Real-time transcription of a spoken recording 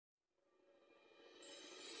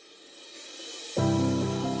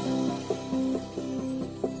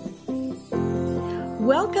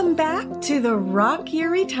Welcome back to the Rock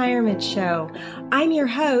Your Retirement Show. I'm your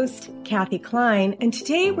host, Kathy Klein, and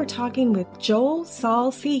today we're talking with Joel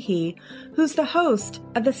Saul-Sehy, who's the host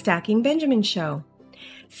of the Stacking Benjamins Show.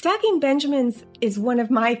 Stacking Benjamins is one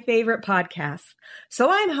of my favorite podcasts, so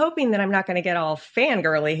I'm hoping that I'm not going to get all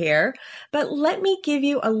fangirly here, but let me give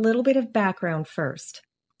you a little bit of background first.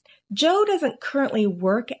 Joe doesn't currently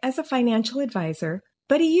work as a financial advisor,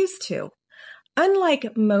 but he used to.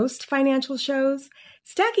 Unlike most financial shows,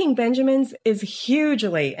 Stacking Benjamins is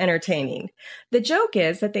hugely entertaining. The joke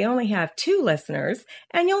is that they only have 2 listeners,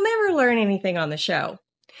 and you'll never learn anything on the show.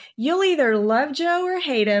 You'll either love Joe or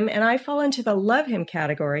hate him, and I fall into the love him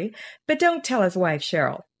category, but don't tell his wife,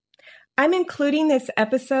 Cheryl. I'm including this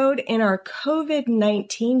episode in our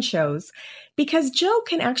COVID-19 shows because Joe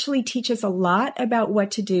can actually teach us a lot about what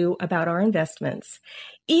to do about our investments.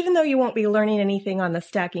 Even though you won't be learning anything on the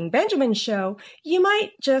Stacking Benjamins show, you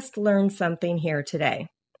might just learn something here today.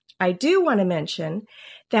 I do want to mention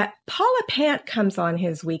that Paula Pant comes on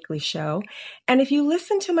his weekly show, and if you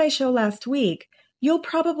listened to my show last week, you'll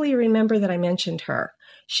probably remember that I mentioned her.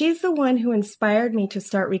 She's the one who inspired me to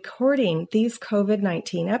start recording these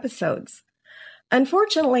COVID-19 episodes.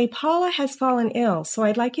 Unfortunately, Paula has fallen ill, so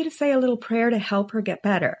I'd like you to say a little prayer to help her get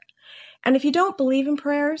better. And if you don't believe in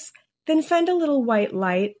prayers, then send a little white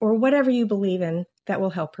light or whatever you believe in that will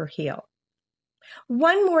help her heal.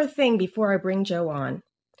 One more thing before I bring Joe on.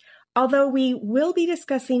 Although we will be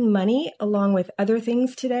discussing money along with other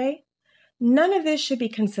things today, none of this should be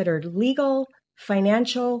considered legal,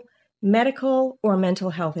 financial, medical, or mental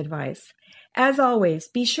health advice. As always,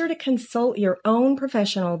 be sure to consult your own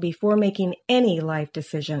professional before making any life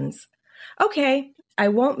decisions. Okay, I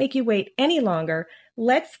won't make you wait any longer.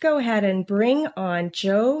 Let's go ahead and bring on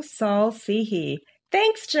Joe Saul-Sehy.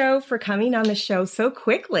 Thanks, Joe, for coming on the show so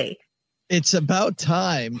quickly. It's about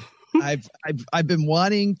time. I've been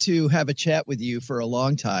wanting to have a chat with you for a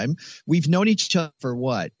long time. We've known each other for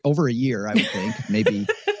what? Over a year, I would think. Maybe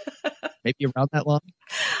around that long.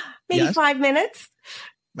 Maybe yes? 5 minutes.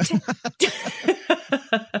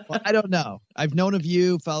 Well, I don't know. I've known of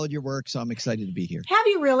you, followed your work, so I'm excited to be here. Have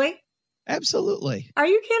you really? Absolutely. Are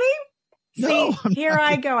you kidding? No, See, here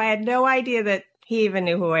I go. I had no idea that he even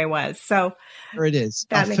knew who I was. So there it is.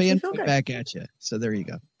 That makes me feel good. Back at you. So there you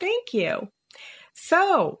go. Thank you.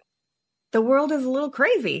 So the world is a little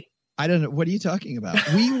crazy. I don't know. What are you talking about?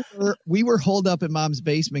 We were holed up in Mom's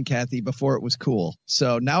basement, Kathy, before it was cool.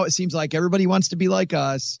 So now it seems like everybody wants to be like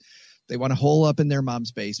us. They want to hole up in their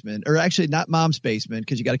mom's basement, or actually not mom's basement,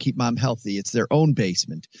 because you got to keep mom healthy. It's their own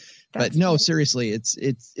basement. But no, seriously,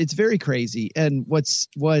 it's very crazy. And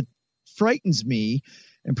what frightens me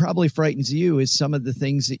and probably frightens you is some of the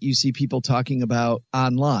things that you see people talking about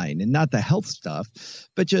online, and not the health stuff,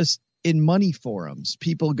 but just in money forums,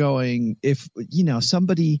 people going, if,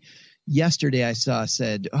 somebody yesterday I saw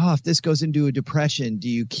said, oh, if this goes into a depression, do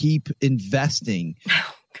you keep investing?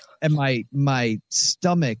 And my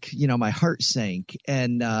stomach, my heart sank,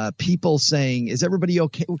 and people saying, is everybody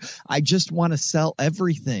okay? I just want to sell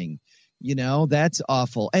everything. That's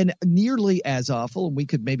awful. And nearly as awful, and we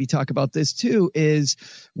could maybe talk about this too, is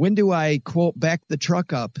when do I, quote, back the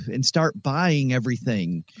truck up and start buying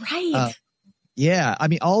everything? Right. Yeah. I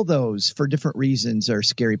mean, all those for different reasons are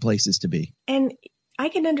scary places to be. And I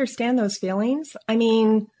can understand those feelings. I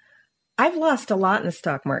mean, I've lost a lot in the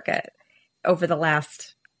stock market over the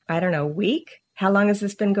last, week. How long has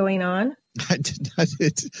this been going on?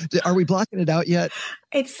 Are we blocking it out yet?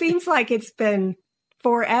 It seems like it's been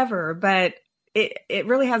forever, but it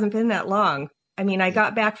really hasn't been that long. I mean, I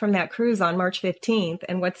got back from that cruise on March 15th,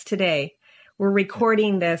 and what's today? We're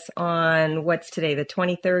recording this on what's today, the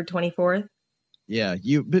 23rd, 24th? Yeah,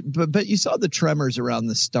 but you saw the tremors around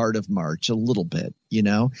the start of March a little bit,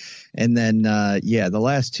 and then the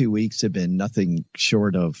last 2 weeks have been nothing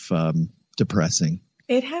short of depressing.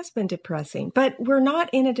 It has been depressing, but we're not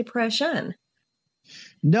in a depression.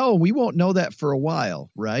 No, we won't know that for a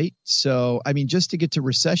while, right? So, I mean, just to get to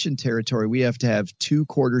recession territory, we have to have 2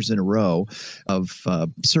 quarters in a row of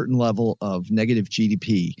certain level of negative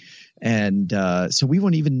GDP. And so we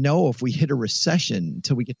won't even know if we hit a recession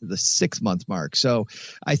until we get to the 6-month mark. So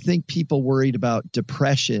I think people worried about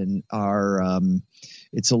depression are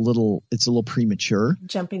it's a little premature.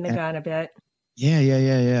 Jumping the gun a bit.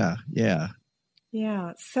 Yeah.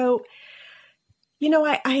 Yeah. So,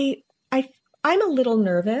 I'm a little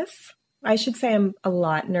nervous. I should say I'm a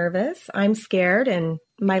lot nervous. I'm scared, and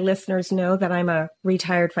my listeners know that I'm a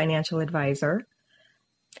retired financial advisor.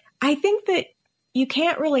 I think that you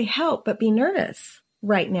can't really help but be nervous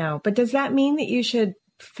right now. But does that mean that you should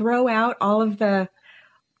throw out all of the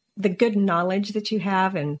good knowledge that you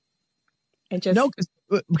have and just... No,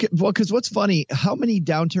 Well, because what's funny, how many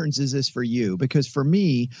downturns is this for you? Because for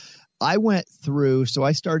me, I went through, so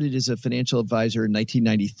I started as a financial advisor in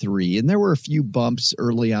 1993, and there were a few bumps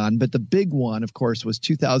early on, but the big one, of course, was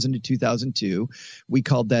 2000 to 2002. We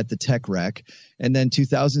called that the tech wreck. And then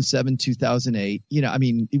 2007, 2008,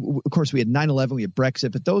 of course, we had 9/11, we had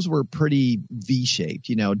Brexit, but those were pretty V-shaped,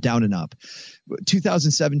 down and up.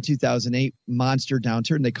 2007, 2008, monster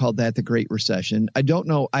downturn. They called that the Great Recession. I don't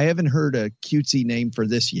know. I haven't heard a cutesy name for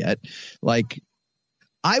this yet.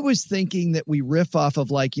 I was thinking that we riff off of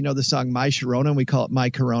the song My Sharona, and we call it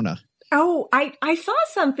My Corona. Oh, I saw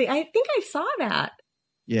something. I think I saw that.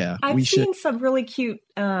 Yeah. I've seen some really cute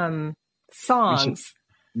songs.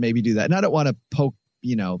 Maybe do that. And I don't want to poke,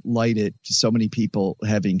 light it to so many people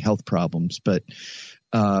having health problems, but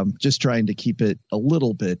just trying to keep it a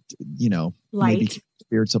little bit, light. Maybe keep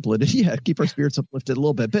spirits uplifted. Yeah, keep our spirits uplifted a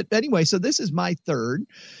little bit. But anyway, so this is my third.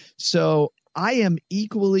 So I am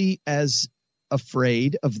equally as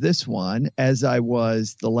afraid of this one as I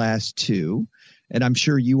was the last two. And I'm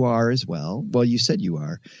sure you are as well. Well, you said you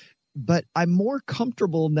are. But I'm more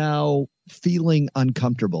comfortable now feeling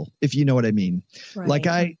uncomfortable, if you know what I mean.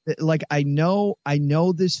 Right. I know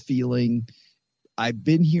this feeling. I've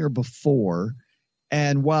been here before.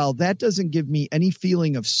 And while that doesn't give me any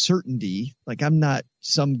feeling of certainty, like I'm not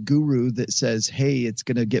some guru that says, hey, it's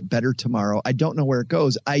going to get better tomorrow. I don't know where it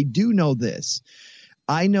goes. I do know this.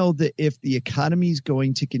 I know that if the economy is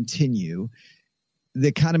going to continue, the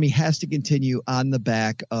economy has to continue on the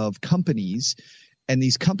back of companies, and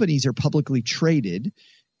these companies are publicly traded.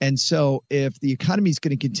 And so if the economy is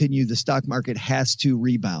going to continue, the stock market has to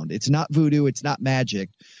rebound. It's not voodoo. It's not magic.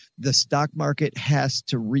 The stock market has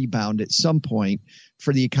to rebound at some point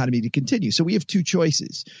for the economy to continue. So we have two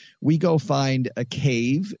choices. We go find a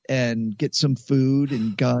cave and get some food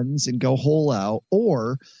and guns and go whole out,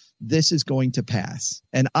 or this is going to pass.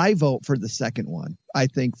 And I vote for the second one. I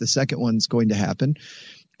think the second one's going to happen.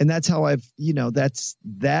 And that's how I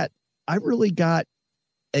really got,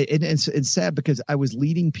 and it's sad because I was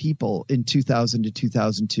leading people in 2000 to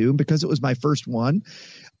 2002. And because it was my first one,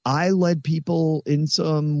 I led people in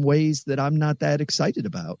some ways that I'm not that excited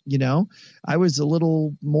about. I was a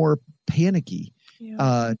little more panicky.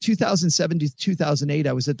 Yeah. 2007 to 2008,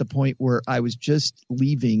 I was at the point where I was just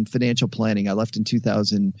leaving financial planning. I left in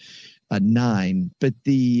 2009, but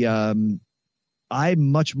I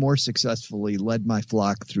much more successfully led my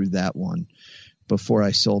flock through that one before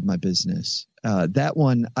I sold my business. That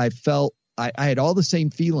one, I felt I had all the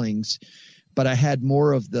same feelings, but I had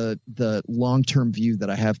more of the long-term view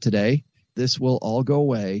that I have today. This will all go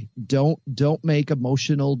away. Don't make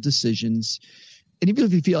emotional decisions. And even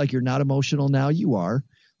if you feel like you're not emotional now, you are.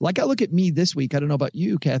 Like I look at me this week. I don't know about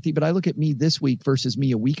you, Kathy, but I look at me this week versus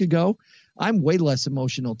me a week ago. I'm way less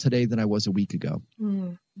emotional today than I was a week ago.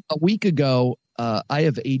 Mm. A week ago, I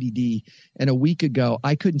have ADD, and a week ago,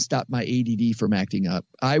 I couldn't stop my ADD from acting up.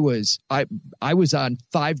 I was on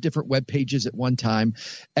 5 different web pages at one time.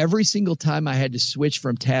 Every single time I had to switch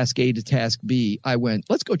from task A to task B, I went,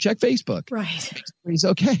 let's go check Facebook. Right. He's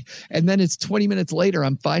okay. And then it's 20 minutes later,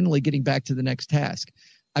 I'm finally getting back to the next task.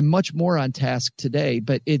 I'm much more on task today,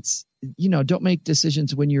 but it's, don't make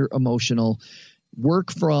decisions when you're emotional.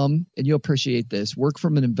 Work from, and you'll appreciate this, work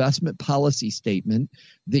from an investment policy statement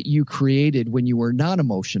that you created when you were not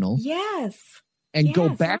emotional. Yes. And go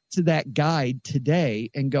back to that guide today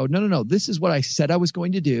and go, no, this is what I said I was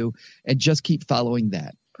going to do, and just keep following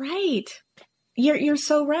that. Right. You're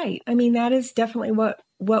so right. I mean, that is definitely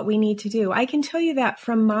what we need to do. I can tell you that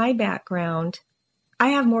from my background, I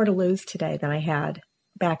have more to lose today than I had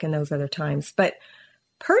back in those other times. But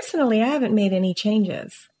personally, I haven't made any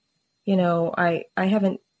changes. I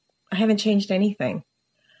haven't changed anything.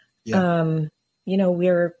 Yeah.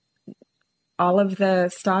 We're all of the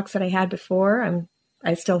stocks that I had before,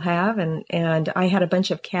 I still have, and I had a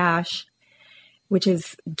bunch of cash, which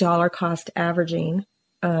is dollar cost averaging.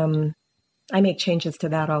 I make changes to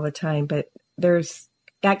that all the time, but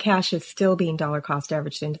that cash is still being dollar cost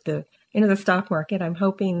averaged into the stock market. I'm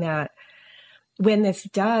hoping that when this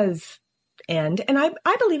does end, and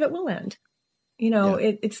I believe it will end.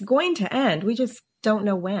 It's going to end. We just don't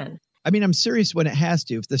know when. I mean, I'm serious when it has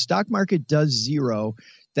to. If the stock market does zero,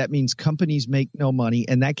 that means companies make no money,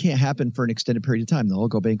 and that can't happen for an extended period of time. They'll all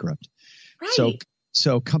go bankrupt. Right.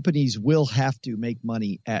 So companies will have to make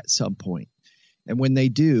money at some point. And when they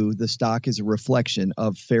do, the stock is a reflection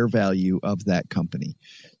of fair value of that company.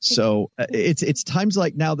 So it's times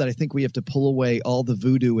like now that I think we have to pull away all the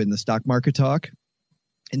voodoo in the stock market talk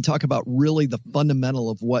and talk about really the fundamental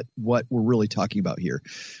of what we're really talking about here.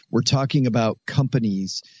 We're talking about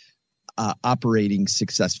companies operating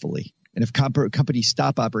successfully. And if companies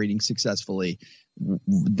stop operating successfully,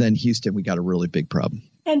 then Houston, we got a really big problem.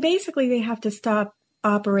 And basically they have to stop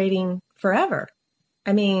operating forever.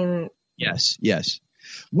 I mean, yes.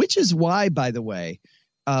 Which is why, by the way,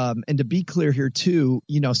 and to be clear here too,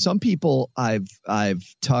 some people I've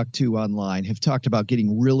talked to online have talked about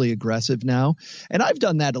getting really aggressive now. And I've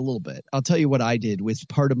done that a little bit. I'll tell you what I did with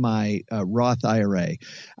part of my Roth IRA.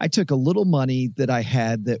 I took a little money that I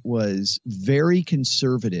had that was very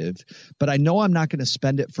conservative, but I know I'm not going to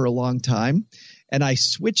spend it for a long time. And I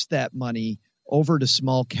switched that money over to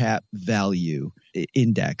small cap value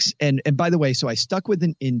index. And by the way, so I stuck with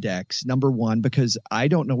an index, number one, because I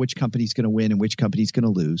don't know which company's going to win and which company's going to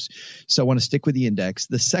lose. So I want to stick with the index.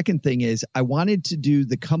 The second thing is I wanted to do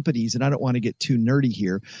the companies, and I don't want to get too nerdy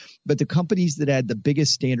here, but the companies that had the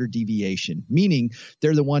biggest standard deviation, meaning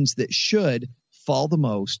they're the ones that should fall the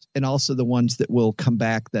most and also the ones that will come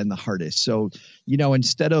back then the hardest. So,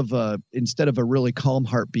 instead of a really calm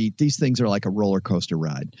heartbeat, these things are like a roller coaster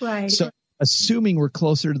ride. Right. So assuming we're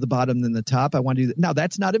closer to the bottom than the top, I want to do that. Now,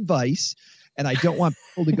 that's not advice, and I don't want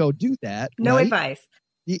people to go do that. No right? advice.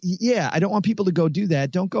 Yeah, I don't want people to go do that.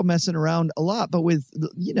 Don't go messing around a lot. But with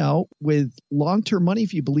long-term money,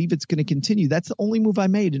 if you believe it's going to continue, that's the only move I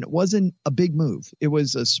made. And it wasn't a big move. It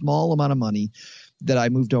was a small amount of money that I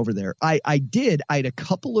moved over there. I had a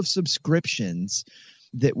couple of subscriptions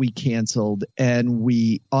that we canceled, and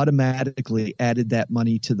we automatically added that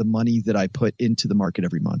money to the money that I put into the market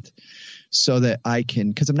every month, so that I can,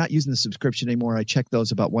 because I'm not using the subscription anymore. I check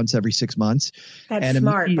those about once every 6 months. That's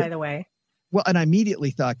smart, by the way. Well, and I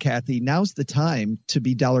immediately thought, Kathy, now's the time to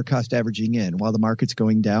be dollar cost averaging in while the market's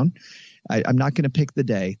going down. I'm not going to pick the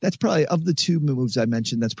day. That's probably, of the two moves I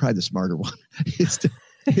mentioned, that's probably the smarter one is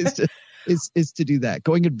to do that.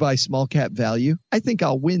 Going to buy small cap value. I think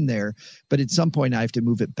I'll win there, but at some point I have to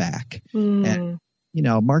move it back. And,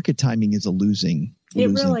 market timing is a losing. It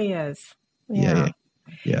really is. Yeah.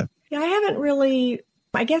 Yeah, I haven't really,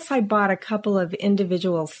 I guess I bought a couple of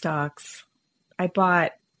individual stocks. I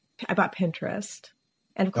bought Pinterest.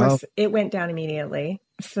 And of course, it went down immediately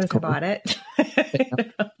since I bought it.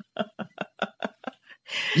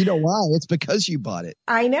 You know why? It's because you bought it.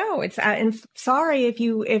 I know. And sorry if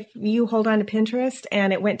you hold on to Pinterest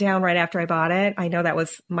and it went down right after I bought it. I know that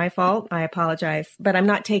was my fault. I apologize, but I'm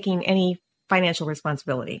not taking any financial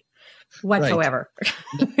responsibility whatsoever.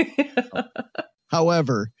 Right. No.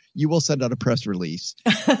 However, you will send out a press release.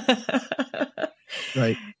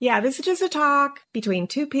 Right. Yeah, this is just a talk between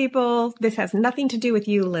two people. This has nothing to do with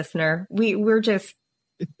you, listener. We're just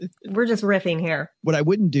riffing here. What I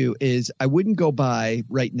wouldn't do is I wouldn't go buy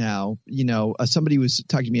right now. Somebody was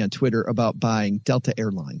talking to me on Twitter about buying Delta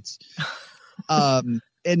Airlines.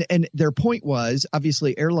 And their point was,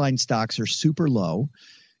 obviously, airline stocks are super low.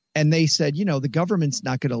 And they said, the government's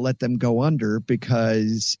not going to let them go under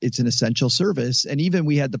because it's an essential service. And even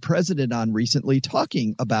we had the president on recently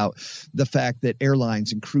talking about the fact that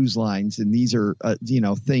airlines and cruise lines, and these are,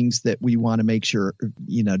 things that we want to make sure,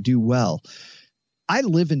 do well. I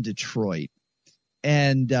live in Detroit,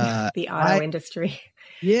 and the auto industry.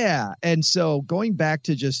 Yeah. And so going back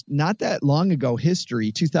to just not that long ago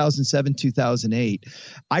history, 2007, 2008,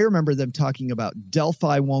 I remember them talking about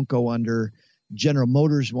Delphi won't go under. General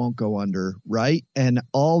Motors won't go under, right? And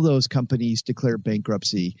all those companies declared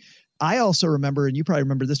bankruptcy. I also remember, and you probably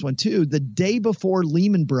remember this one too, the day before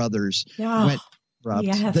Lehman Brothers went bankrupt.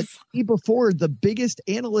 Yes. The day before, the biggest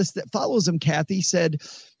analyst that follows them, Kathy, said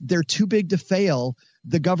they're too big to fail.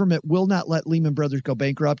 The government will not let Lehman Brothers go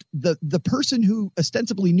bankrupt. The person who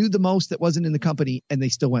ostensibly knew the most that wasn't in the company, and they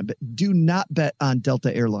still went. But do not bet on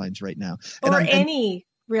Delta Airlines right now.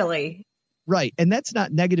 Really. Right. And that's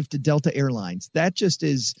not negative to Delta Airlines. That just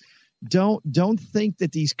is, don't think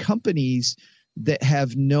that these companies that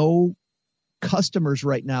have no customers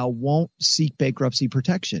right now won't seek bankruptcy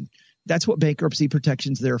protection. That's what bankruptcy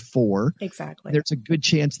protection's there for. Exactly. There's a good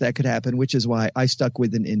chance that could happen, which is why I stuck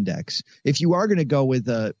with an index. If you are going to go with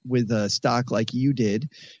a stock like you did,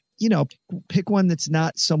 pick one that's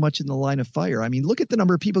not so much in the line of fire. I mean, look at the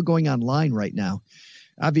number of people going online right now.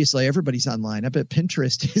 Obviously, everybody's online. I bet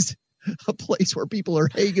Pinterest is a place where people are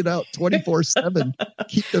hanging out 24/7,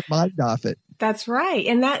 keep their mind off it. That's right.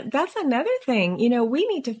 And that's another thing. We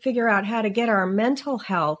need to figure out how to get our mental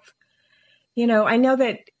health. I know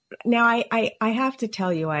that now I have to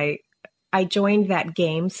tell you, I joined that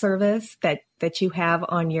game service that you have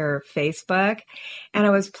on your Facebook, and I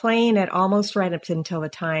was playing it almost right up until the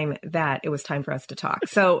time that it was time for us to talk.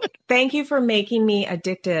 So thank you for making me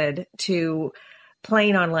addicted to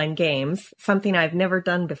playing online games, something I've never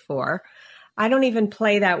done before. I don't even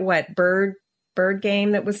play that bird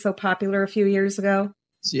game that was so popular a few years ago.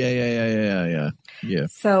 Yeah.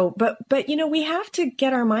 So, but we have to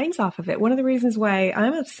get our minds off of it. One of the reasons why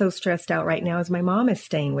I'm so stressed out right now is my mom is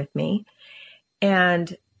staying with me,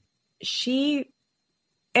 and she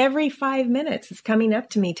every 5 minutes is coming up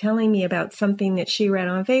to me telling me about something that she read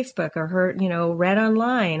on Facebook or heard, read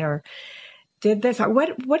online or did this.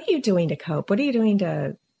 What are you doing to cope? What are you doing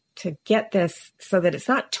to get this so that it's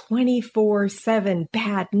not 24/7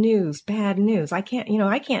 bad news? I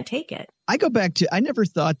can't take it. I go back to, I never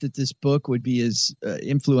thought that this book would be as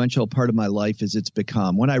influential part of my life as it's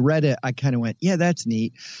become. When I read it, I kind of went, yeah, that's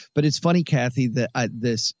neat. But it's funny, Kathy, that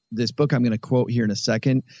this book I'm going to quote here in a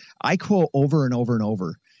second, I quote over and over and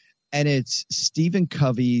over. And it's Stephen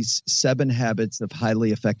Covey's 7 Habits of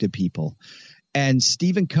Highly Effective People. And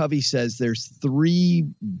Stephen Covey says there's 3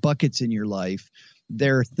 buckets in your life.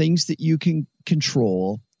 There are things that you can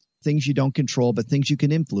control, things you don't control, but things you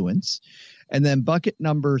can influence. And then bucket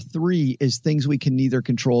number 3 is things we can neither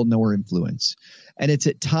control nor influence. And it's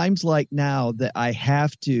at times like now that I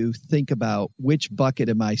have to think about which bucket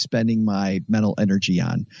am I spending my mental energy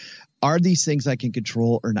on? Are these things I can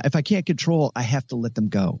control or not? If I can't control, I have to let them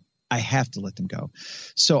go.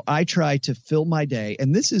 So I try to fill my day.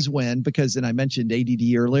 And this is when, and I mentioned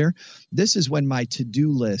ADD earlier, this is when my to-do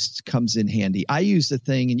list comes in handy. I use the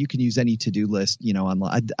thing, and you can use any to-do list,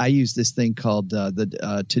 online. I use this thing called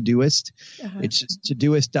the Todoist. It's just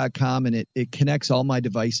Todoist.com, and it connects all my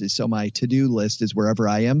devices. So my to-do list is wherever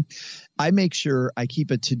I am. I make sure I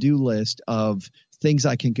keep a to-do list of things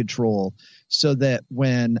I can control so that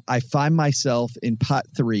when I find myself in pot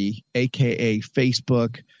 3, AKA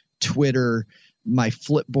Facebook, Twitter, my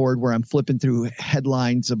Flipboard where I'm flipping through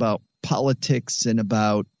headlines about politics and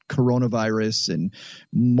about coronavirus and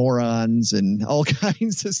morons and all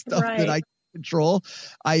kinds of stuff that I control,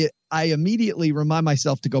 I immediately remind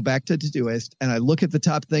myself to go back to Todoist, and I look at the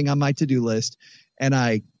top thing on my to-do list and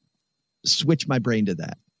I switch my brain to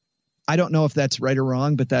that. I don't know if that's right or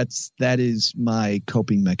wrong, but that is my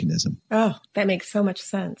coping mechanism. Oh, that makes so much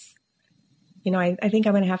sense. I think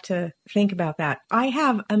I'm going to have to think about that. I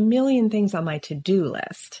have a million things on my to-do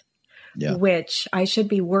list, which I should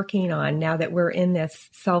be working on now that we're in this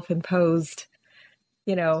self-imposed,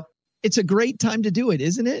 It's a great time to do it,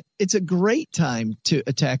 isn't it? It's a great time to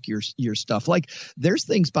attack your stuff. Like there's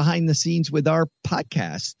things behind the scenes with our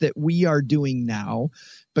podcast that we are doing now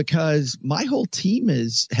because my whole team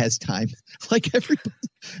has time. Like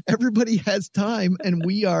everybody has time, and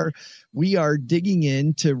we are digging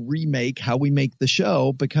in to remake how we make the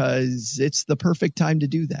show because it's the perfect time to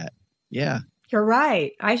do that. Yeah. You're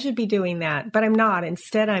right. I should be doing that, but I'm not.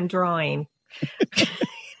 Instead, I'm drawing.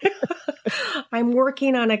 I'm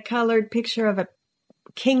working on a colored picture of a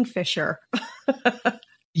kingfisher.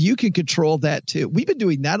 You can control that too. We've been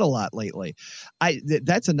doing that a lot lately.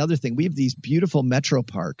 That's another thing. We have these beautiful metro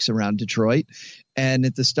parks around Detroit, and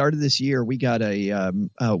at the start of this year, we got an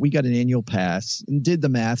annual pass and did the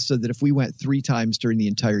math so that if we went 3 times during the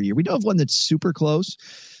entire year, we don't have one that's super close,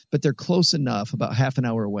 but they're close enough, about half an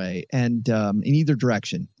hour away, and in either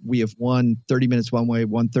direction. We have one 30 minutes one way,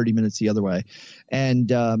 one 30 minutes the other way. And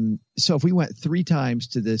so if we went 3 times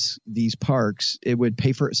to these parks, it would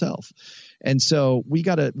pay for itself. And so we've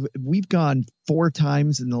gone 4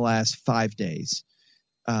 times in the last 5 days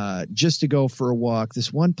just to go for a walk.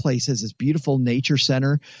 This one place has this beautiful nature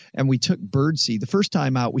center, and we took birdseed. The first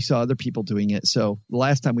time out, we saw other people doing it. So the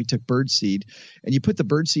last time we took birdseed, and you put the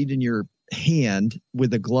birdseed in your hand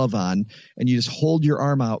with a glove on, and you just hold your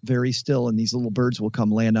arm out very still, and these little birds will come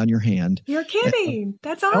land on your hand. You're kidding.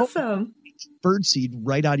 That's awesome. Birdseed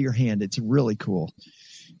right out of your hand. It's really cool.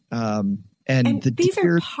 And these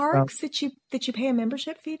are parks that you pay a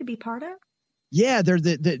membership fee to be part of? Yeah,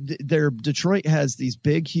 they're Detroit has these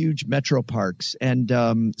big, huge metro parks, and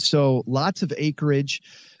so lots of acreage.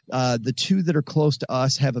 The 2 that are close to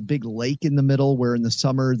us have a big lake in the middle where in the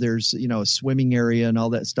summer there's, a swimming area and all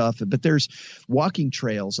that stuff. But there's walking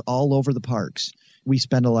trails all over the parks. We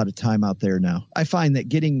spend a lot of time out there now. I find that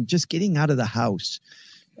getting out of the house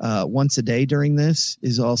once a day during this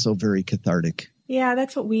is also very cathartic. Yeah,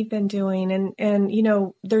 that's what we've been doing.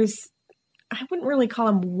 And there's, I wouldn't really call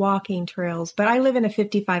them walking trails, but I live in a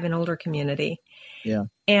 55 and older community. Yeah.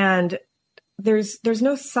 And there's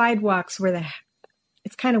no sidewalks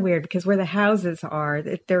it's kind of weird because where the houses are,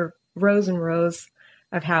 they're rows and rows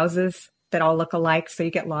of houses that all look alike. So you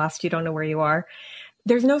get lost. You don't know where you are.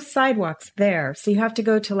 There's no sidewalks there. So you have to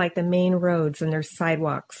go to like the main roads, and there's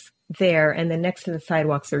sidewalks there. And then next to the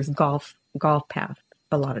sidewalks, there's golf path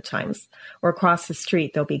a lot of times, or across the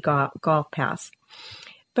street, there'll be golf paths.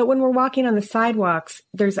 But when we're walking on the sidewalks,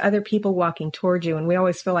 there's other people walking towards you. And we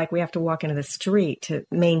always feel like we have to walk into the street to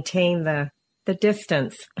maintain the the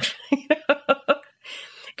distance.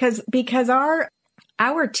 Because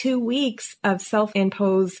our 2 weeks of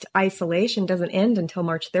self-imposed isolation doesn't end until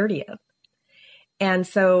March 30th. And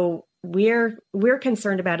so we're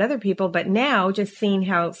concerned about other people, but now just seeing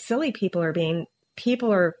how silly people are being,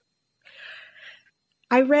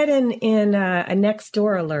 I read in a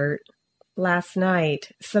Nextdoor alert last night,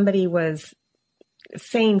 somebody was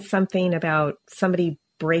saying something about somebody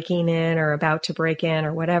breaking in or about to break in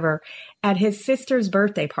or whatever at his sister's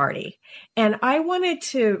birthday party. And I wanted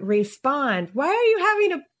to respond, why are you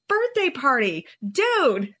having a birthday party?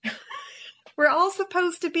 Dude, we're all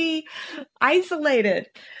supposed to be isolated.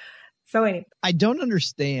 So anyway. I don't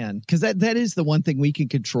understand, because that is the one thing we can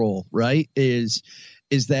control, right? Is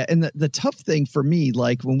that, and the tough thing for me,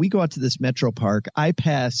 like when we go out to this metro park, I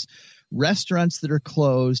pass restaurants that are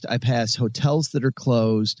closed. I pass hotels that are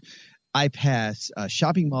closed. I pass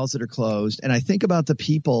shopping malls that are closed. And I think about the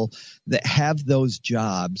people that have those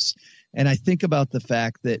jobs. And I think about the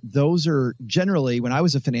fact that those are generally, when I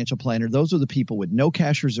was a financial planner, those are the people with no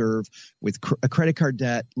cash reserve, with a credit card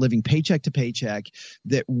debt, living paycheck to paycheck,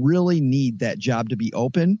 that really need that job to be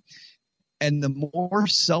open. And the more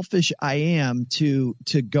selfish I am to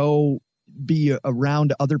go be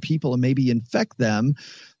around other people and maybe infect them,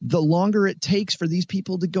 the longer it takes for these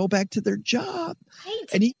people to go back to their job. Right.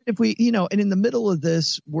 And even if we, and in the middle of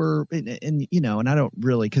this, and I don't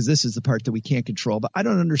really, because this is the part that we can't control, but I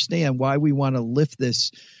don't understand why we want to lift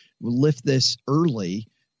this early,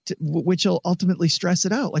 which will ultimately stress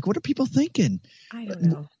it out. Like, what are people thinking? I don't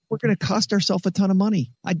know. We're going to cost ourselves a ton of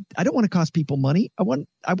money. I don't want to cost people money. I want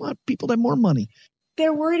people to have more money.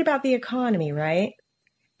 They're worried about the economy, right?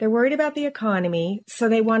 They're worried about the economy, so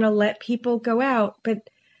they want to let people go out. But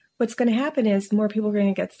what's going to happen is more people are going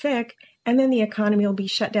to get sick, and then the economy will be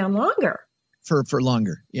shut down longer. For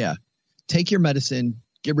longer, yeah. Take your medicine,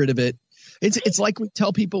 get rid of it. It's like we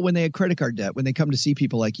tell people when they have credit card debt, when they come to see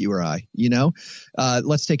people like you or I,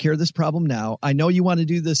 let's take care of this problem now. I know you want to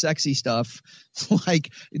do the sexy stuff,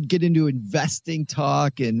 like get into investing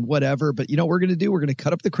talk and whatever, but what we're going to do? We're going to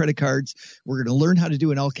cut up the credit cards. We're going to learn how to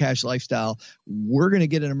do an all cash lifestyle. We're going to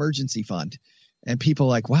get an emergency fund. And people are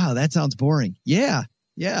like, wow, that sounds boring. Yeah,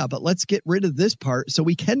 but let's get rid of this part so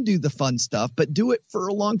we can do the fun stuff, but do it for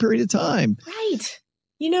a long period of time. Right.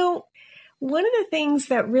 One of the things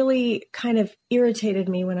that really kind of irritated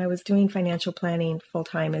me when I was doing financial planning full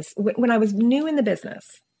time is when I was new in the business.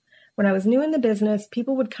 When I was new in the business,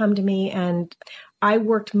 people would come to me, and I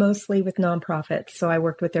worked mostly with nonprofits. So I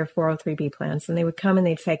worked with their 403B plans, and they would come and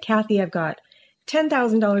they'd say, Kathy, I've got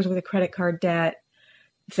 $10,000 worth of credit card debt.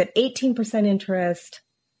 It's at 18% interest.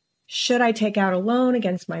 Should I take out a loan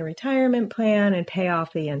against my retirement plan and pay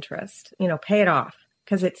off the interest? Pay it off,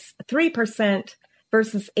 because it's 3%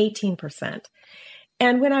 versus 18%.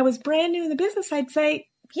 And when I was brand new in the business, I'd say,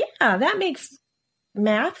 yeah, that makes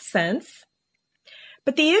math sense.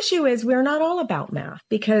 But the issue is we're not all about math,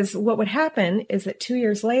 because what would happen is that 2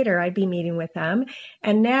 years later, I'd be meeting with them.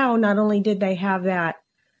 And now not only did they have that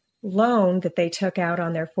loan that they took out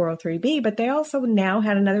on their 403B, but they also now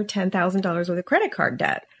had another $10,000 worth of credit card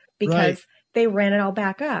debt because they ran it all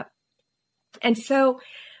back up. And so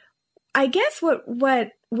I guess what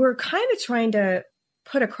we're kind of trying to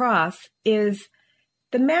put across is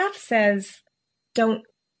the math says don't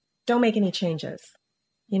make any changes.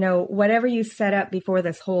 Whatever you set up before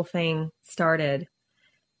this whole thing started,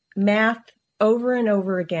 math over and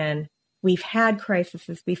over again. We've had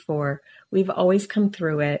crises before. We've always come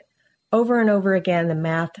through it. Over and over again, the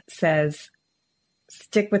math says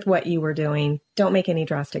stick with what you were doing. Don't make any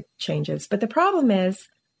drastic changes. But the problem is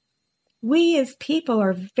we as people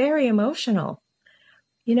are very emotional.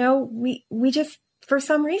 We just, for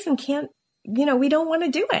some reason, can't, we don't want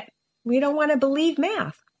to do it. We don't want to believe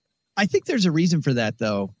math. I think there's a reason for that,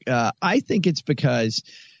 though. I think it's because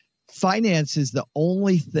finance is the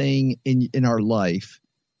only thing in our life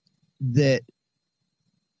that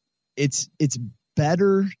it's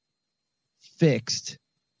better fixed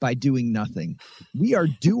by doing nothing. We are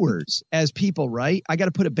doers as people, right? I got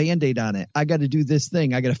to put a Band-Aid on it. I got to do this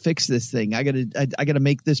thing. I got to fix this thing. I got to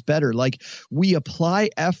make this better. Like, we apply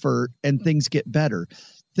effort and things get better.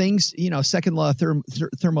 Things, second law of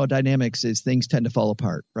thermodynamics is things tend to fall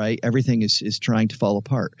apart, right? Everything is trying to fall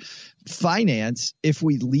apart. Finance, if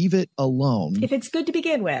we leave it alone. If it's good to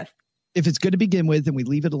begin with. If it's good to begin with and we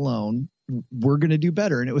leave it alone, we're going to do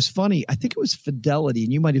better. And it was funny. I think it was Fidelity,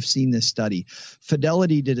 and you might have seen this study.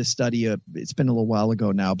 Fidelity did a study, it's been a little while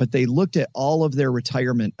ago now, but they looked at all of their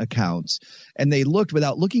retirement accounts, and they looked,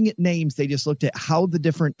 without looking at names, they just looked at how the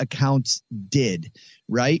different accounts did,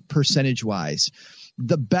 right? Percentage wise.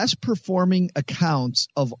 The best performing accounts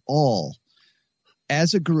of all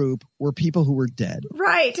as a group were people who were dead.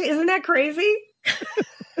 Right. Isn't that crazy?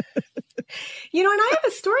 And I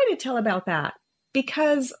have a story to tell about that,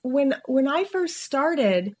 because when I first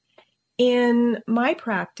started in my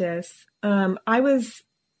practice, I was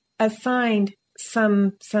assigned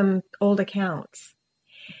some old accounts,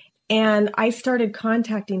 and I started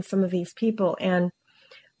contacting some of these people. And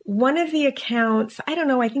one of the accounts, I don't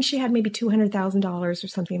know, I think she had maybe $200,000 or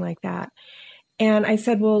something like that. And I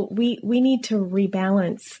said, well, we need to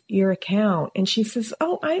rebalance your account. And she says,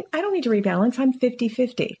 oh, I don't need to rebalance. I'm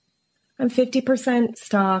 50-50. I'm 50%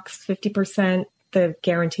 stocks, 50% the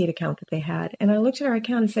guaranteed account that they had. And I looked at her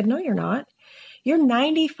account and said, no, you're not. You're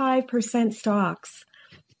 95% stocks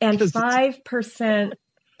and 5%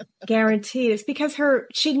 guaranteed. It's because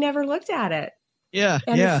she'd never looked at it. Yeah.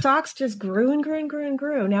 And the stocks just grew and grew and grew and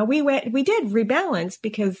grew. Now we did rebalance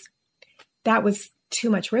because that was too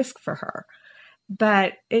much risk for her.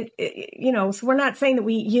 But so we're not saying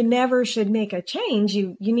that you never should make a change.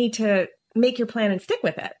 You need to make your plan and stick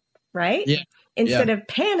with it, right? Yeah. Instead of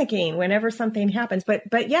panicking whenever something happens.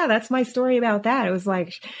 But yeah, that's my story about that. It was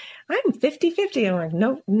like, I'm 50-50. I'm like,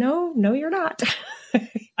 no, you're not.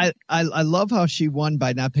 I love how she won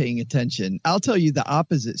by not paying attention. I'll tell you the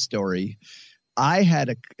opposite story. I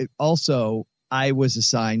was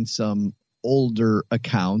assigned some older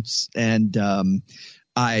accounts, and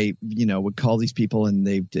I, would call these people, and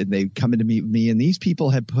they come in to meet me. And these people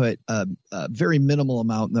had put a very minimal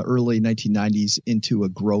amount in the early 1990s into a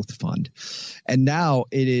growth fund. And now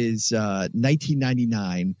it is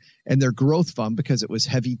 $19.99, and their growth fund, because it was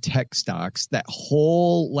heavy tech stocks, that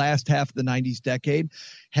whole last half of the 90s decade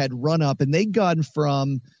had run up, and they'd gone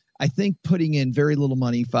from, I think, putting in very little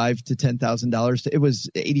money, $5,000 to $10,000. It was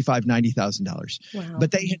 $85,000, $90,000. Wow.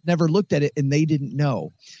 But they had never looked at it, and they didn't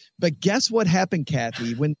know. But guess what happened,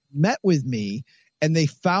 Kathy? When they met with me and they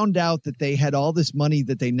found out that they had all this money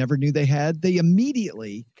that they never knew they had, they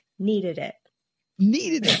immediately needed it and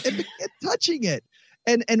began touching it.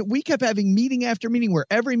 And we kept having meeting after meeting, where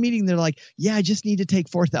every meeting they're like, yeah, I just need to take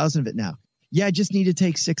 4,000 of it now. Yeah, I just need to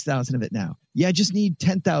take 6,000 of it now. Yeah, I just need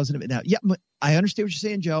 10,000 of it now. Yeah, I understand what you're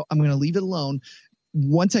saying, Joe. I'm going to leave it alone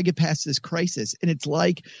once I get past this crisis. And it's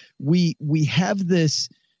like we have this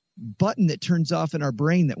button that turns off in our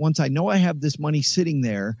brain that once I know I have this money sitting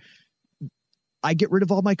there, I get rid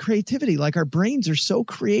of all my creativity. Like, our brains are so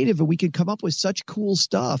creative and we can come up with such cool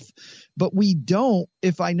stuff, but we don't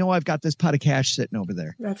if I know I've got this pot of cash sitting over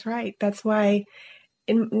there. That's right. That's why.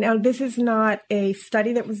 Now, this is not a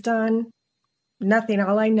study that was done. Nothing.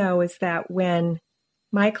 All I know is that when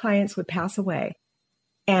my clients would pass away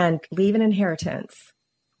and leave an inheritance,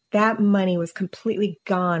 that money was completely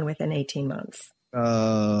gone within 18 months.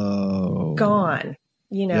 Oh, gone,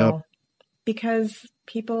 yep. Because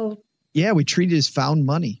people. Yeah, we treat it as found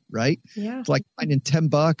money, right? Yeah. It's like finding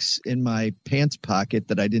 $10 in my pants pocket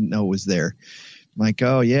that I didn't know was there. I'm like,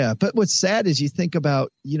 oh yeah. But what's sad is you think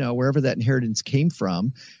about, wherever that inheritance came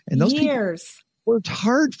from, and those years people worked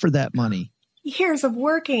hard for that money. Years of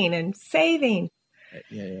working and saving.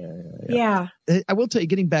 Yeah. I will tell you,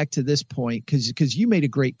 getting back to this point, because you made a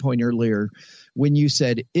great point earlier when you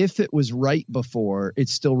said, if it was right before,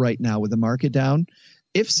 it's still right now with the market down.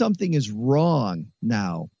 If something is wrong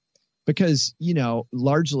now, because,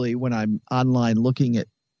 largely when I'm online looking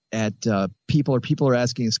at people are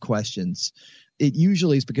asking us questions, it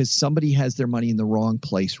usually is because somebody has their money in the wrong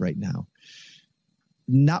place right now.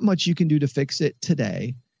 Not much you can do to fix it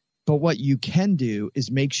today. But what you can do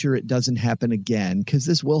is make sure it doesn't happen again, because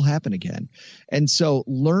this will happen again. And so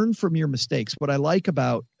learn from your mistakes. What I like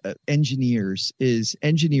about engineers is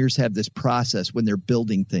engineers have this process when they're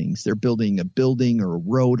building things. They're building a building or a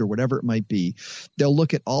road or whatever it might be. They'll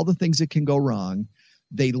look at all the things that can go wrong.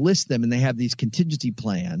 They list them, and they have these contingency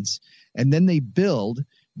plans, and then they build.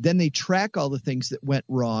 Then they track all the things that went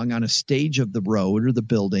wrong on a stage of the road or the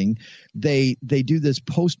building. They do this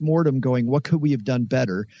post-mortem going, what could we have done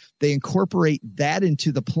better? They incorporate that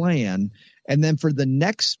into the plan. And then for the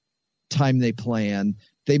next time they plan,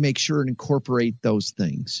 they make sure and incorporate those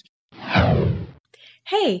things.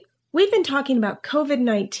 Hey, we've been talking about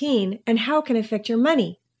COVID-19 and how it can affect your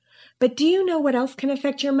money. But do you know what else can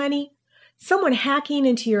affect your money? Someone hacking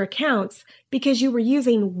into your accounts because you were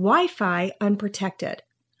using Wi-Fi unprotected.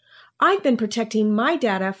 I've been protecting my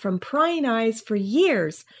data from prying eyes for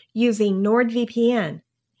years using NordVPN.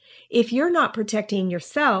 If you're not protecting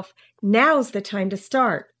yourself, now's the time to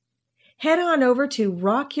start. Head on over to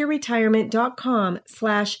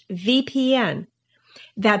rockyourretirement.com/VPN.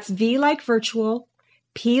 That's V like virtual,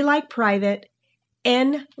 P like private,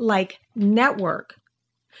 N like network.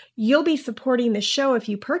 You'll be supporting the show if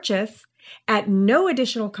you purchase at no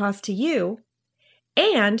additional cost to you.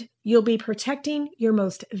 And you'll be protecting your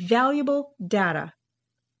most valuable data.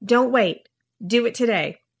 Don't wait. Do it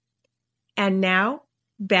today. And now,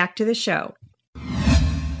 back to the show.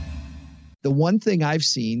 The one thing I've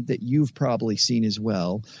seen that you've probably seen as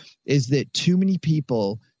well is that too many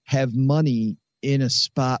people have money in a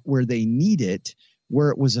spot where they need it, where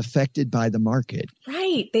it was affected by the market.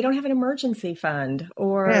 Right. They don't have an emergency fund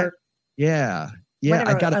or whatever,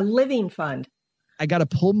 a living fund. I got to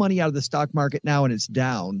pull money out of the stock market now and it's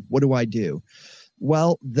down. What do I do?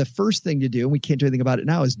 Well, the first thing to do, and we can't do anything about it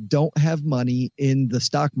now, is don't have money in the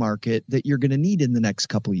stock market that you're going to need in the next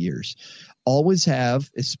couple of years. Always have,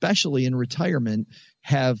 especially in retirement,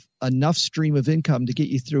 have enough stream of income to get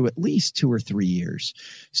you through at least 2 or 3 years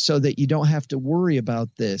so that you don't have to worry about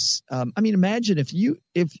this. Imagine if you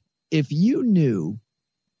knew,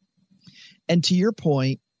 and to your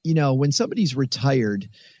point, when somebody's retired,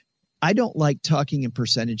 I don't like talking in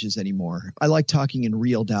percentages anymore. I like talking in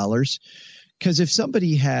real dollars. Because if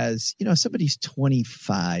somebody has, somebody's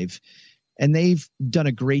 25 and they've done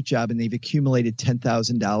a great job and they've accumulated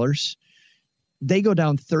 $10,000, they go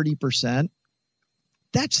down 30%.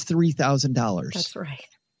 That's $3,000. That's right.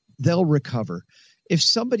 They'll recover. If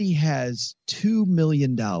somebody has $2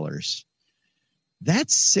 million,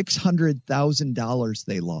 that's $600,000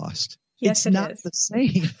 they lost. Yes, it's not the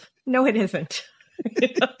same. No, it isn't.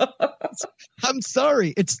 I'm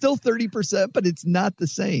sorry. It's still 30%, but it's not the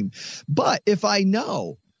same. But if I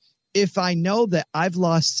know that I've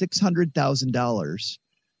lost $600,000,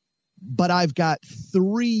 but I've got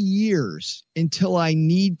 3 years until I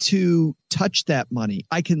need to touch that money,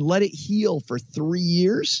 I can let it heal for 3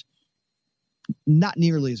 years. Not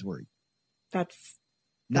nearly as worried. That's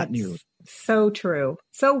nearly. So true.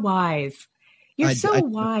 So wise. You're so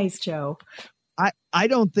wise, Joe. I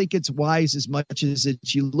don't think it's wise as much as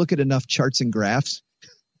you look at enough charts and graphs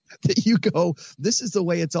that you go, this is the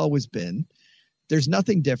way it's always been. There's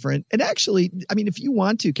nothing different. And actually, if you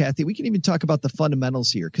want to, Kathy, we can even talk about the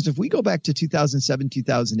fundamentals here. Because if we go back to 2007,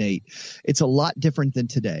 2008, it's a lot different than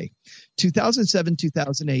today. 2007,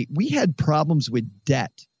 2008, we had problems with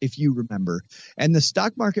debt, if you remember. And the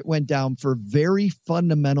stock market went down for very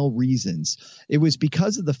fundamental reasons. It was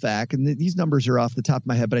because of the fact, and these numbers are off the top of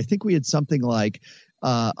my head, but I think we had something like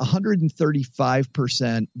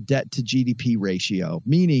 135% debt to GDP ratio,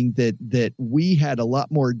 meaning that we had a lot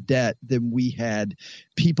more debt than we had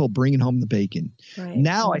people bringing home the bacon. Right.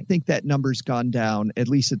 Now, I think that number's gone down, at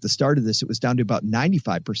least at the start of this, it was down to about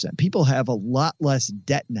 95%. People have a lot less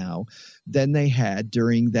debt now than they had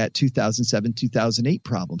during that 2007, 2008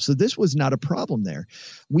 problem. So this was not a problem there.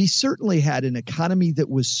 We certainly had an economy that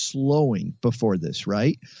was slowing before this,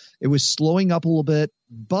 right? It was slowing up a little bit,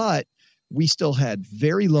 but we still had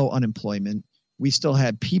very low unemployment. We still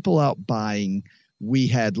had people out buying. We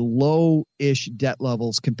had low-ish debt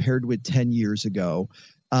levels compared with 10 years ago.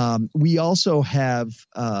 We also have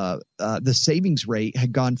the savings rate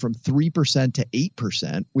had gone from 3% to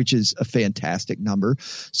 8%, which is a fantastic number.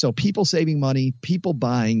 So people saving money, people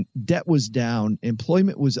buying, debt was down,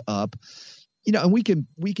 employment was up. And we can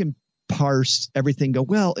parse everything, go,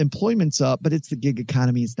 well, employment's up, but it's the gig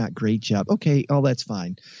economy. It's not great job. Okay, all that's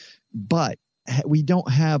fine. But we don't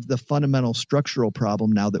have the fundamental structural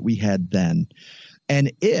problem now that we had then.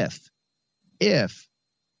 And if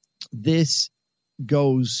this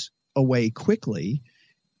goes away quickly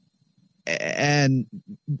and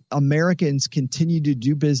Americans continue to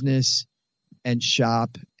do business and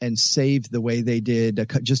shop and save the way they did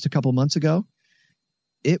just a couple months ago,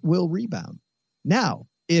 it will rebound. Now,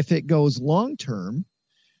 if it goes long term,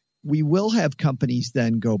 we will have companies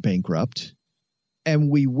then go bankrupt.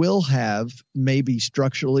 And we will have maybe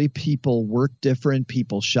structurally people work different,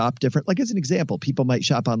 people shop different. Like as an example, people might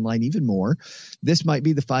shop online even more. This might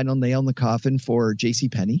be the final nail in the coffin for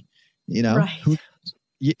JCPenney, Right.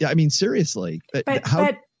 Seriously.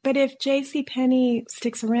 But if JCPenney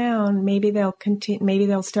sticks around, maybe they'll continue. Maybe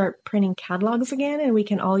they'll start printing catalogs again, and we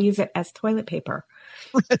can all use it as toilet paper.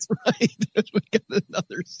 That's right. We got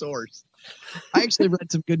another source. I actually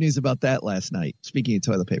read some good news about that last night. Speaking of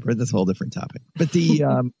toilet paper, that's a whole different topic. But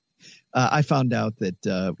I found out that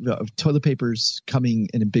toilet paper's coming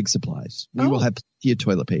in big supplies. We will have plenty of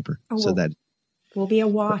toilet paper, so that will be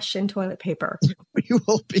awash in toilet paper. We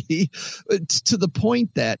will be, to the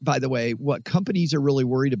point that, by the way, what companies are really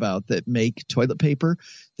worried about that make toilet paper,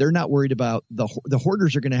 they're not worried about the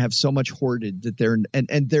hoarders are going to have so much hoarded that they're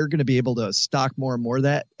going to be able to stock more and more of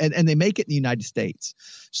that. And they make it in the United States,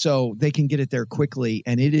 so they can get it there quickly.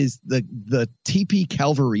 And it is the TP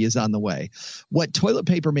cavalry is on the way. What toilet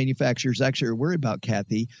paper manufacturers actually are worried about,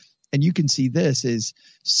 Kathy, and you can see this is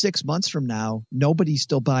 6 months from now, nobody's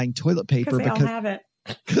still buying toilet paper because they all have it.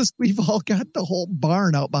 Because we've all got the whole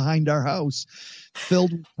barn out behind our house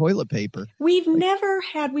filled with toilet paper. We've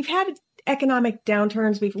had economic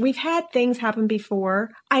downturns. We've had things happen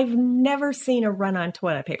before. I've never seen a run on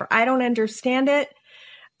toilet paper. I don't understand it.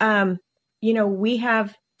 We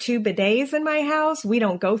have 2 bidets in my house. We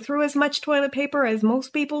don't go through as much toilet paper as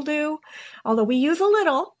most people do, although we use a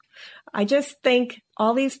little. I just think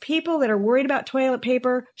all these people that are worried about toilet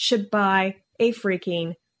paper should buy a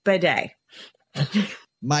freaking bidet.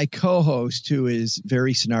 My co-host, who is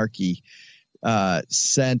very snarky,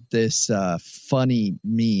 sent this funny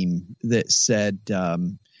meme that said,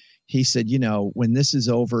 he said, when this is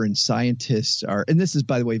over and scientists are, and this is,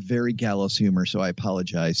 by the way, very gallows humor, so I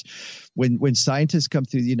apologize. When scientists come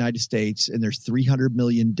through the United States and there's 300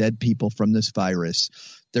 million dead people from this virus,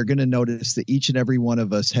 they're going to notice that each and every one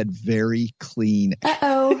of us had very clean.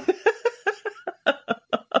 Uh-oh.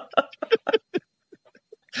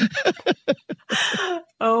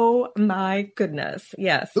 Oh my goodness.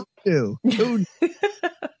 Yes. Who knew?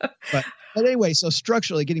 But anyway, so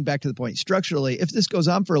structurally, getting back to the point, structurally, if this goes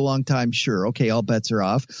on for a long time, sure. Okay. All bets are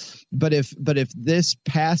off. But if this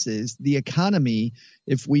passes, the economy,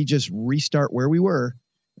 if we just restart where we were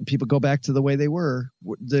and people go back to the way they were,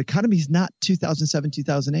 the economy is not 2007,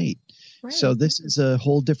 2008. Right. So this is a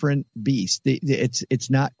whole different beast. It's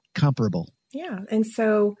not comparable. Yeah. And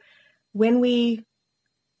so when we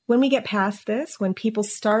get past this, when people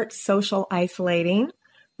start social isolating,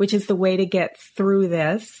 which is the way to get through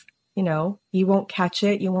this, you won't catch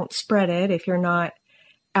it, you won't spread it if you're not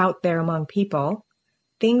out there among people.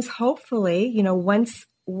 Things hopefully,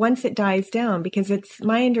 once it dies down, because it's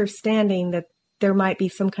my understanding that there might be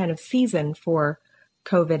some kind of season for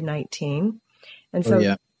COVID-19. And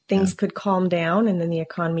so things could calm down and then the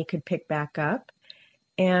economy could pick back up.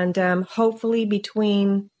 And hopefully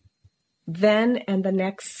between then and the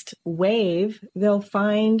next wave, they'll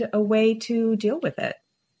find a way to deal with it.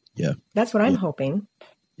 Yeah. That's what I'm hoping.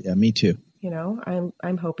 Yeah, me too.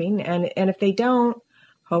 I'm hoping. And if they don't,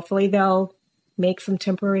 hopefully they'll make some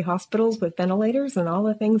temporary hospitals with ventilators and all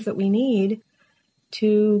the things that we need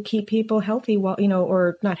to keep people healthy while,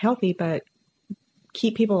 or not healthy, but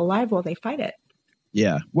keep people alive while they fight it.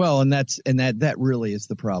 Yeah. Well, and that really is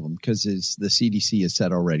the problem, because as the CDC has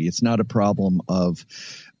said already, it's not a problem of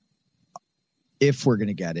if we're going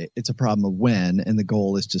to get it, it's a problem of when, and the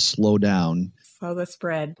goal is to slow down the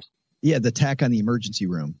spread. Yeah, the attack on the emergency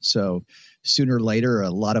room. So sooner or later, a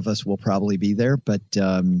lot of us will probably be there, but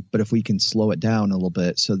if we can slow it down a little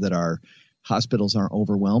bit so that our hospitals aren't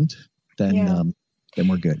overwhelmed, then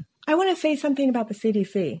we're good. I want to say something about the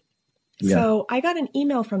CDC. Yeah. So I got an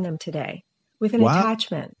email from them today with an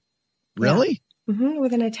attachment. Really? Yeah. Mm-hmm.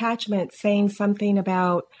 With an attachment saying something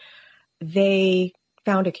about they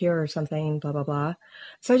found a cure or something, blah, blah, blah.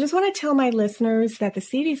 So I just want to tell my listeners that the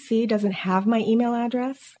CDC doesn't have my email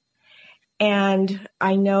address. And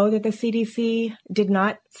I know that the CDC did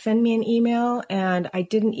not send me an email, and I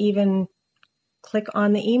didn't even click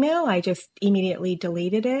on the email. I just immediately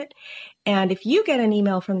deleted it. And if you get an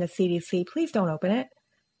email from the CDC, please don't open it.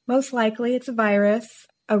 Most likely it's a virus,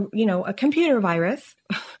 a computer virus.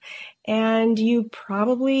 And you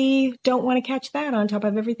probably don't want to catch that on top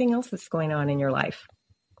of everything else that's going on in your life.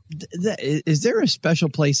 Is there a special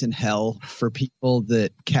place in hell for people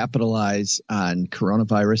that capitalize on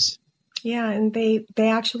coronavirus? Yeah, and they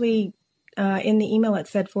actually, in the email it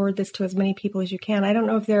said, forward this to as many people as you can. I don't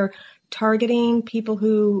know if they're targeting people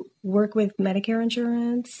who work with Medicare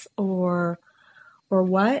insurance or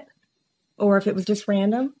what, or if it was just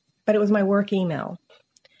random, but it was my work email.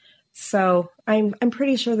 So I'm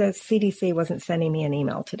pretty sure the CDC wasn't sending me an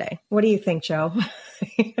email today. What do you think, Joe?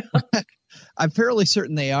 I'm fairly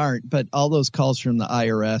certain they aren't, but all those calls from the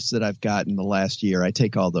IRS that I've gotten the last year, I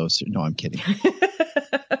take all those. No, I'm kidding.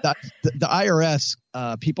 The IRS,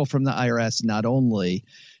 people from the IRS not only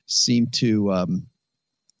seem to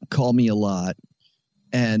call me a lot,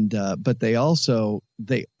 and but they also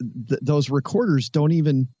those recorders don't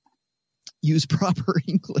even use proper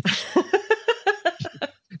English.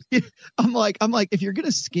 I'm like, if you're going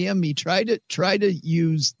to scam me, try to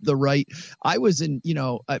use the right. I was in,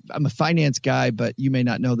 I'm a finance guy, but you may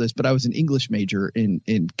not know this, but I was an English major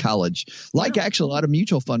in college. Actually a lot of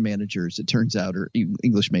mutual fund managers, it turns out, are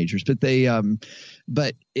English majors, but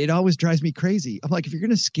but it always drives me crazy. I'm like, if you're going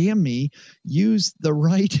to scam me, use the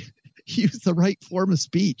right form of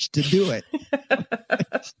speech to do it.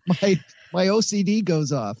 my OCD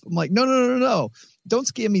goes off. I'm like, no. Don't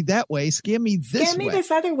scam me that way. Scam me this way. Scam me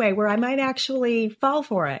this other way where I might actually fall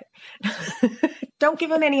for it. Don't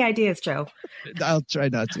give them any ideas, Joe. I'll try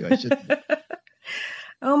not to. I should.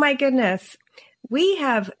 Oh, my goodness. We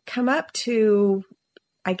have come up to,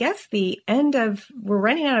 I guess, the end of, we're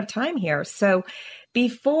running out of time here. So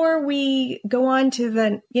before we go on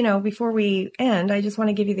to before we end, I just want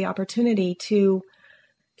to give you the opportunity to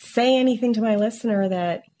say anything to my listener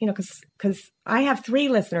that, because I have 3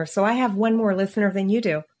 listeners, so I have one more listener than you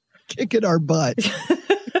do. Kicking our butt.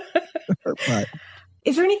 Our butt.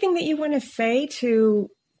 Is there anything that you want to say to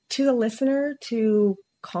the listener to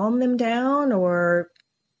calm them down, or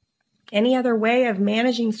any other way of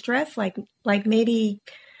managing stress, like maybe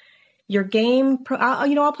your game?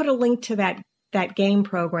 I'll put a link to that game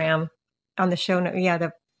program on the show note. Yeah,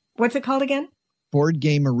 what's it called again?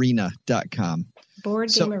 BoardGameArena.com. Board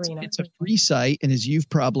Game Arena. It's a free site, and as you've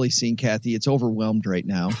probably seen, Kathy, it's overwhelmed right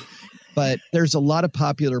now. But there's a lot of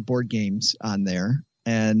popular board games on there,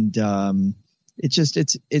 and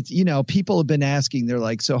it's people have been asking. They're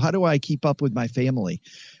like, so how do I keep up with my family?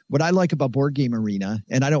 What I like about Board Game Arena,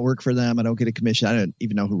 and I don't work for them, I don't get a commission, I don't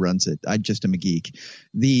even know who runs it. I just am a geek.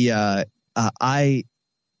 What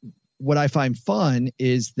I find fun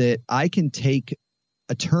is that I can take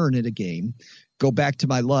a turn at a game, go back to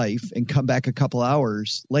my life, and come back a couple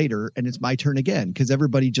hours later, and it's my turn again, because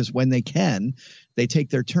everybody just, when they can, they take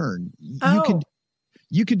their turn.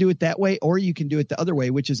 You can do it that way, or you can do it the other way,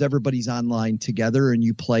 which is everybody's online together and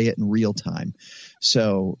you play it in real time.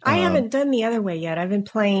 So I haven't done the other way yet. I've been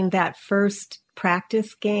playing that first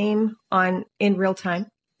practice game in real time.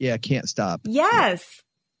 Yeah, Can't Stop. Yes.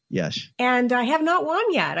 Yes. And I have not won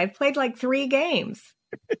yet. I've played like 3 games.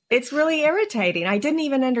 It's really irritating. I didn't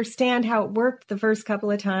even understand how it worked the first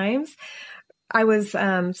couple of times. I was,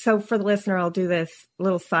 so for the listener, I'll do this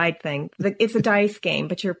little side thing. It's a dice game,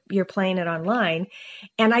 but you're playing it online.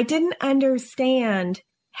 And I didn't understand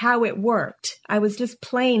how it worked. I was just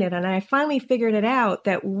playing it, and I finally figured it out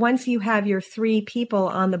that once you have your 3 people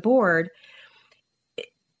on the board,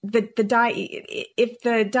 if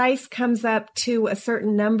the dice comes up to a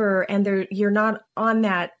certain number and you're not on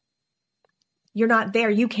that, you're not there,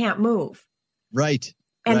 you can't move. Right.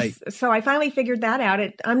 And right. So I finally figured that out.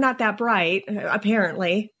 I'm not that bright,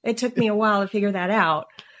 apparently. It took me a while to figure that out.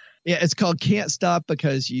 Yeah, it's called Can't Stop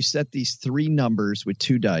because you set these 3 numbers with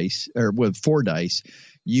 2 dice, or with 4 dice.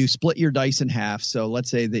 You split your dice in half. So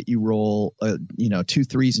let's say that you roll, 2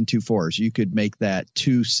 3s and 2 4s. You could make that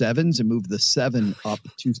 2 7s and move the 7 up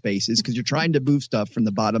 2 spaces, because you're trying to move stuff from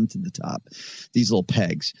the bottom to the top, these little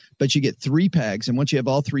pegs. But you get 3 pegs. And once you have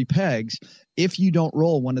all 3 pegs, if you don't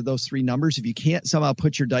roll one of those 3 numbers, if you can't somehow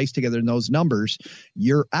put your dice together in those numbers,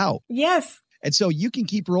 you're out. Yes. And so you can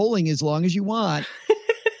keep rolling as long as you want.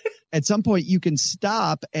 At some point, you can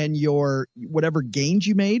stop, and your whatever gains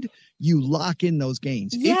you made, you lock in those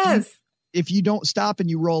gains. Yes. If you don't stop and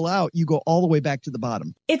you roll out, you go all the way back to the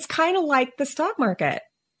bottom. It's kind of like the stock market.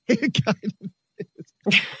 It kind of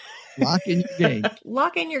is. Lock in your gains.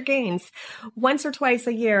 Lock in your gains once or twice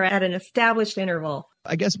a year at an established interval.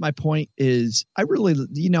 I guess my point is I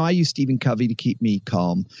use Stephen Covey to keep me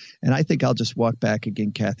calm. And I think I'll just walk back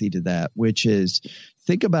again, Kathy, to that, which is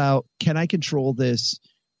think about, can I control this?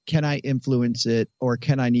 Can I influence it, or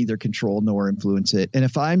can I neither control nor influence it? And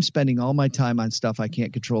if I'm spending all my time on stuff I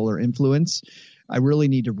can't control or influence, I really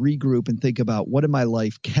need to regroup and think about what in my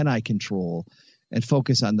life can I control and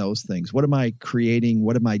focus on those things. What am I creating?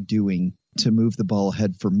 What am I doing to move the ball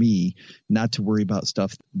ahead for me, not to worry about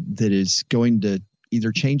stuff that is going to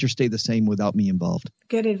either change or stay the same without me involved?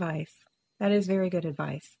 Good advice. That is very good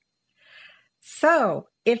advice. So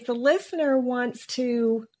if the listener wants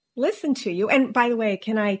to listen to you, and by the way,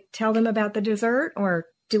 can I tell them about the dessert, or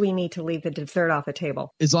do we need to leave the dessert off the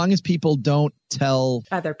table? As long as people don't tell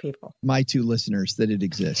other people, my 2 listeners, that it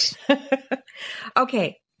exists.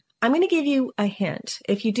 Okay. I'm going to give you a hint.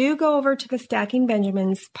 If you do go over to the Stacking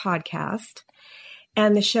Benjamins podcast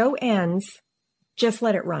and the show ends, just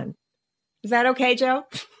let it run. Is that okay, Joe?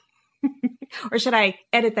 Or should I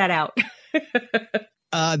edit that out?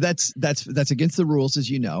 That's against the rules, as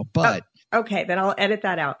you know, but okay, then I'll edit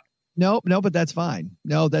that out. No, but that's fine.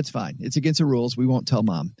 No, that's fine. It's against the rules. We won't tell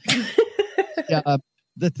Mom.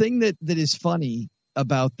 The thing that is funny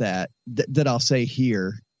about that I'll say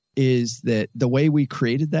here is that the way we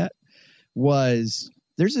created that was,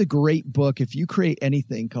 there's a great book, if you create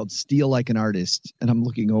anything, called Steal Like an Artist. And I'm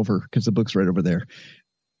looking over because the book's right over there.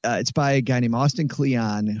 It's by a guy named Austin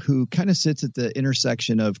Kleon, who kind of sits at the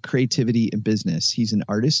intersection of creativity and business. He's an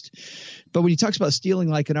artist. But when he talks about stealing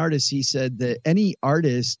like an artist, he said that any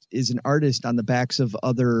artist is an artist on the backs of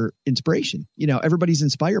other inspiration. You know, everybody's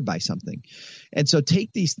inspired by something. And so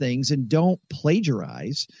take these things and don't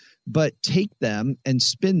plagiarize, but take them and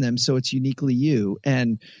spin them so it's uniquely you.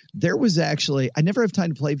 And there was actually, I never have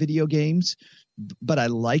time to play video games, but I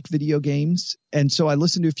like video games. And so I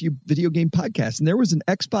listened to a few video game podcasts, and there was an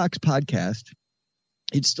Xbox podcast.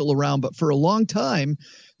 It's still around, but for a long time,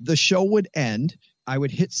 the show would end. I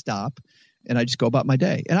would hit stop and I just go about my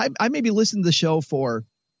day. And I maybe listened to the show for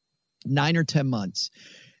 9 or 10 months.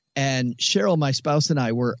 And Cheryl, my spouse, and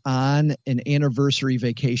I were on an anniversary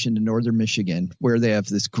vacation to northern Michigan, where they have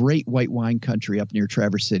this great white wine country up near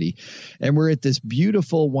Traverse City. And we're at this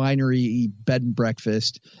beautiful winery bed and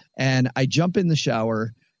breakfast. And I jump in the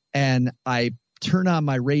shower and I turn on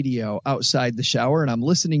my radio outside the shower, and I'm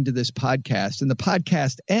listening to this podcast. And the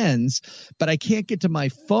podcast ends, but I can't get to my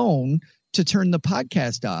phone to turn the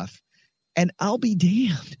podcast off. And I'll be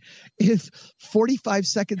damned if 45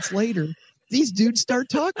 seconds later, these dudes start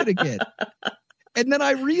talking again. And then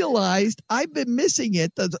I realized I've been missing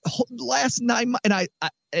it the whole last 9 months.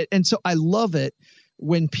 And so I love it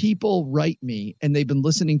when people write me and they've been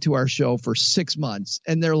listening to our show for 6 months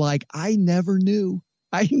and they're like, I never knew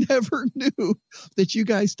that you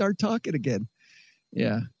guys start talking again.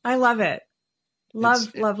 Yeah. I love it.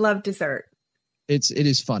 Love dessert. It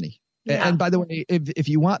is funny. Yeah. And by the way, if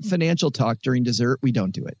you want financial talk during dessert, we don't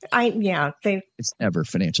do it. It's never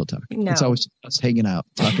financial talk. No. It's always us hanging out,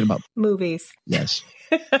 talking about movies. Yes.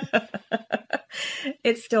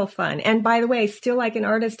 It's still fun. And by the way, Still Like an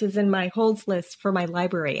Artist is in my holds list for my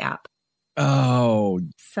library app. Oh,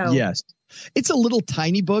 so yes. It's a little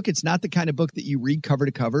tiny book. It's not the kind of book that you read cover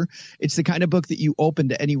to cover. It's the kind of book that you open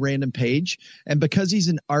to any random page. And because he's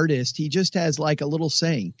an artist, he just has like a little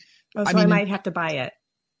saying. Oh, so I might have to buy it.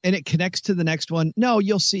 And it connects to the next one. No,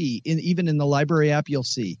 you'll see. Even in the library app, you'll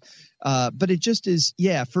see. But it just is,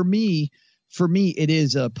 for me, it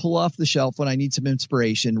is a pull off the shelf when I need some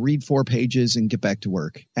inspiration, read 4 pages and get back to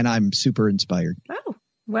work. And I'm super inspired. Oh,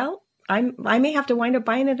 well, I may have to wind up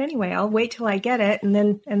buying it anyway. I'll wait till I get it and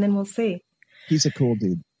then we'll see. He's a cool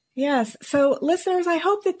dude. Yes. So listeners, I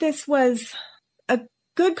hope that this was a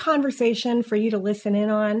good conversation for you to listen in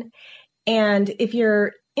on. And if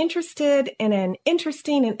you're interested in an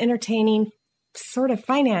interesting and entertaining sort of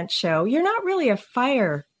finance show, you're not really a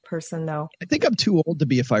fire person, though. I think I'm too old to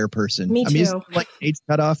be a fire person. Me too. I mean, is like age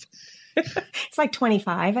cutoff? It's like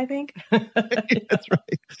 25, I think. That's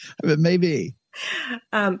right. But maybe.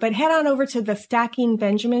 But head on over to the Stacking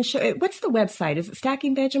Benjamins show. What's the website? Is it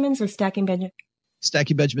Stacking Benjamins or Stacking Benjamins?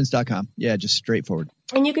 StackingBenjamins.com. Yeah, just straightforward.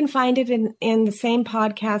 And you can find it in the same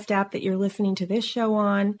podcast app that you're listening to this show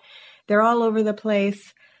on. They're all over the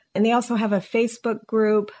place. And they also have a Facebook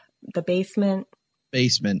group, The Basement.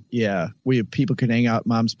 Basement, yeah. People can hang out in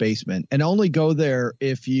Mom's basement. And only go there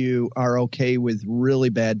if you are okay with really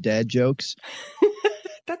bad dad jokes.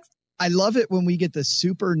 I love it when we get the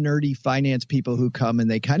super nerdy finance people who come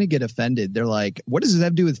and they kind of get offended. They're like, what does this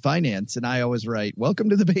have to do with finance? And I always write, welcome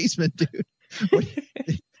to the basement, dude.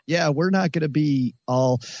 Yeah, we're not going to be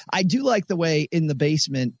all. I do like the way in the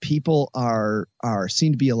basement people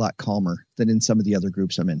seem to be a lot calmer than in some of the other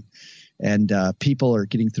groups I'm in. And people are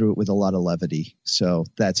getting through it with a lot of levity. So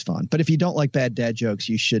that's fun. But if you don't like bad dad jokes,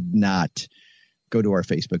 you should not go to our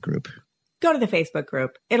Facebook group. Go to the Facebook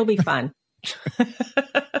group. It'll be fun.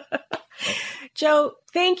 Joe,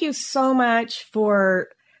 thank you so much for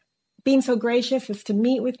being so gracious as to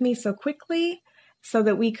meet with me so quickly so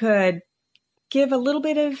that we could give a little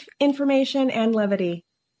bit of information and levity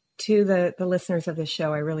to the listeners of this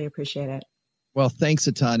show. I really appreciate it. Well, thanks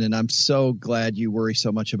a ton. And I'm so glad you worry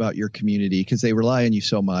so much about your community because they rely on you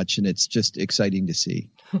so much. And it's just exciting to see.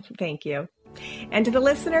 Thank you. And to the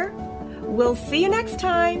listener, we'll see you next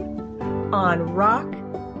time on Rock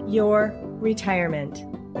Your Retirement.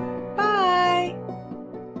 Bye.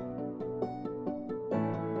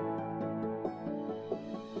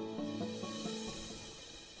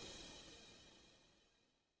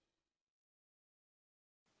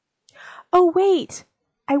 Oh, wait.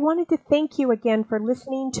 I wanted to thank you again for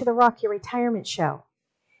listening to the Rock Your Retirement Show.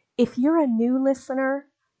 If you're a new listener,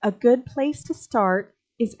 a good place to start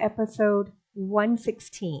is episode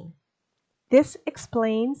 116. This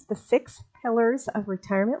explains the 6 pillars of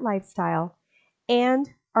retirement lifestyle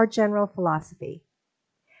and our general philosophy.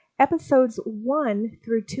 Episodes 1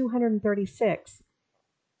 through 236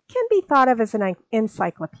 can be thought of as an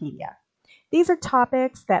encyclopedia. These are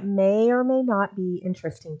topics that may or may not be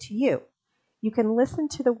interesting to you. You can listen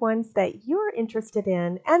to the ones that you're interested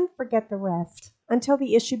in and forget the rest until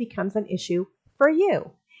the issue becomes an issue for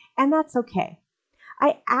you. And that's okay.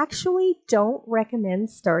 I actually don't recommend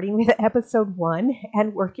starting with episode 1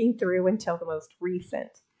 and working through until the most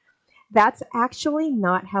recent. That's actually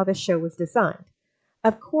not how the show was designed.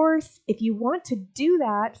 Of course, if you want to do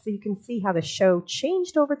that so you can see how the show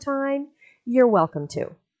changed over time, you're welcome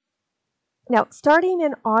to. Now, starting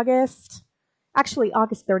in August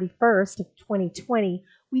 31st of 2020,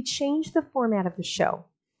 we changed the format of the show.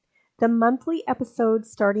 The monthly episodes,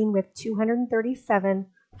 starting with 237,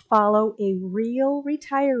 follow a real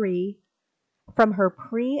retiree from her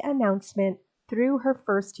pre-announcement through her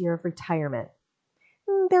first year of retirement.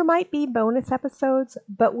 There might be bonus episodes,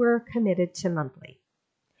 but we're committed to monthly.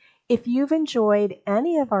 If you've enjoyed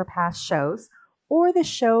any of our past shows or the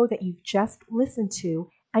show that you've just listened to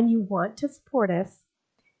and you want to support us,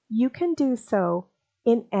 you can do so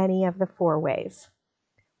in any of the 4 ways.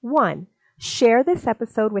 1. Share this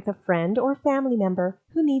episode with a friend or family member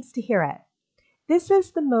who needs to hear it. This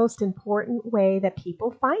is the most important way that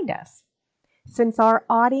people find us. Since our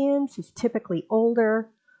audience is typically older,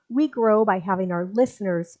 we grow by having our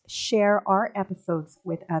listeners share our episodes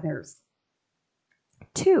with others.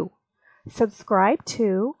 2. Subscribe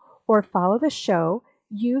to or follow the show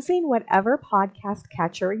using whatever podcast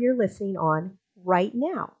catcher you're listening on right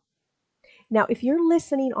now. Now, if you're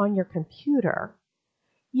listening on your computer,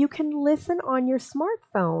 you can listen on your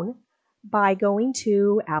smartphone by going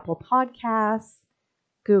to Apple Podcasts,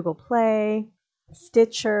 Google Play,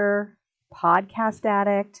 Stitcher, Podcast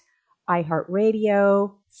Addict,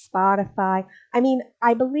 iHeartRadio, Spotify.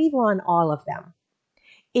 I believe we're on all of them.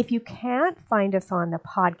 If you can't find us on the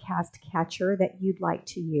podcast catcher that you'd like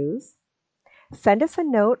to use, send us a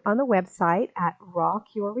note on the website at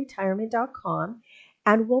rockyourretirement.com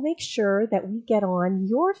and we'll make sure that we get on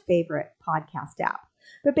your favorite podcast app.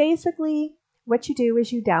 But basically, what you do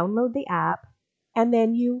is you download the app and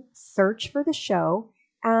then you search for the show,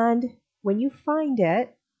 and when you find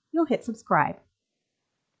it, you'll hit subscribe.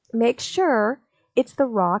 Make sure it's the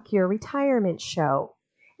Rock Your Retirement Show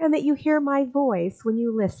and that you hear my voice when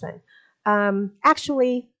you listen.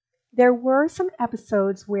 Actually, there were some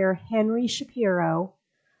episodes where Henry Shapiro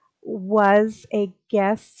was a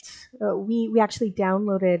guest. We actually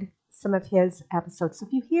downloaded some of his episodes. So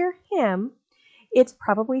if you hear him, it's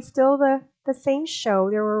probably still the same show.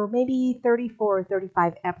 There were maybe 34 or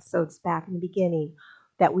 35 episodes back in the beginning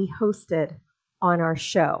that we hosted on our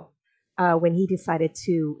show when he decided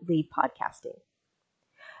to leave podcasting.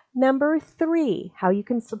 Number 3, how you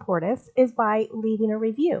can support us is by leaving a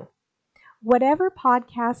review. Whatever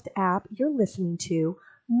podcast app you're listening to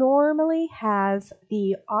normally has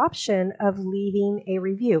the option of leaving a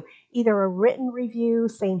review, either a written review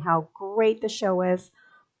saying how great the show is,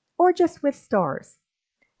 or just with stars.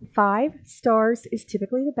 5 stars is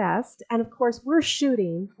typically the best, and of course we're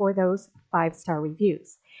shooting for those 5-star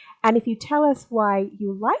reviews. And if you tell us why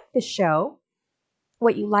you like the show,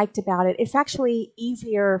 what you liked about it, it's actually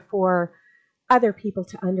easier for other people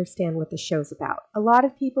to understand what the show's about. A lot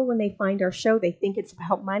of people, when they find our show, they think it's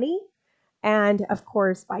about money, and of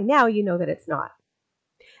course by now you know that it's not.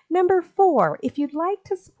 Number 4, if you'd like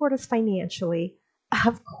to support us financially,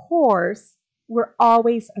 of course, we're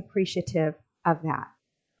always appreciative of that.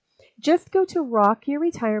 Just go to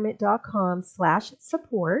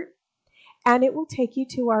rockyourretirement.com/support and it will take you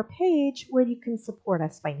to our page where you can support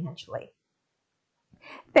us financially.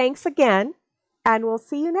 Thanks again, and we'll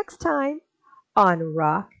see you next time on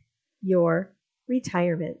Rock Your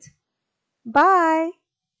Retirement. Bye.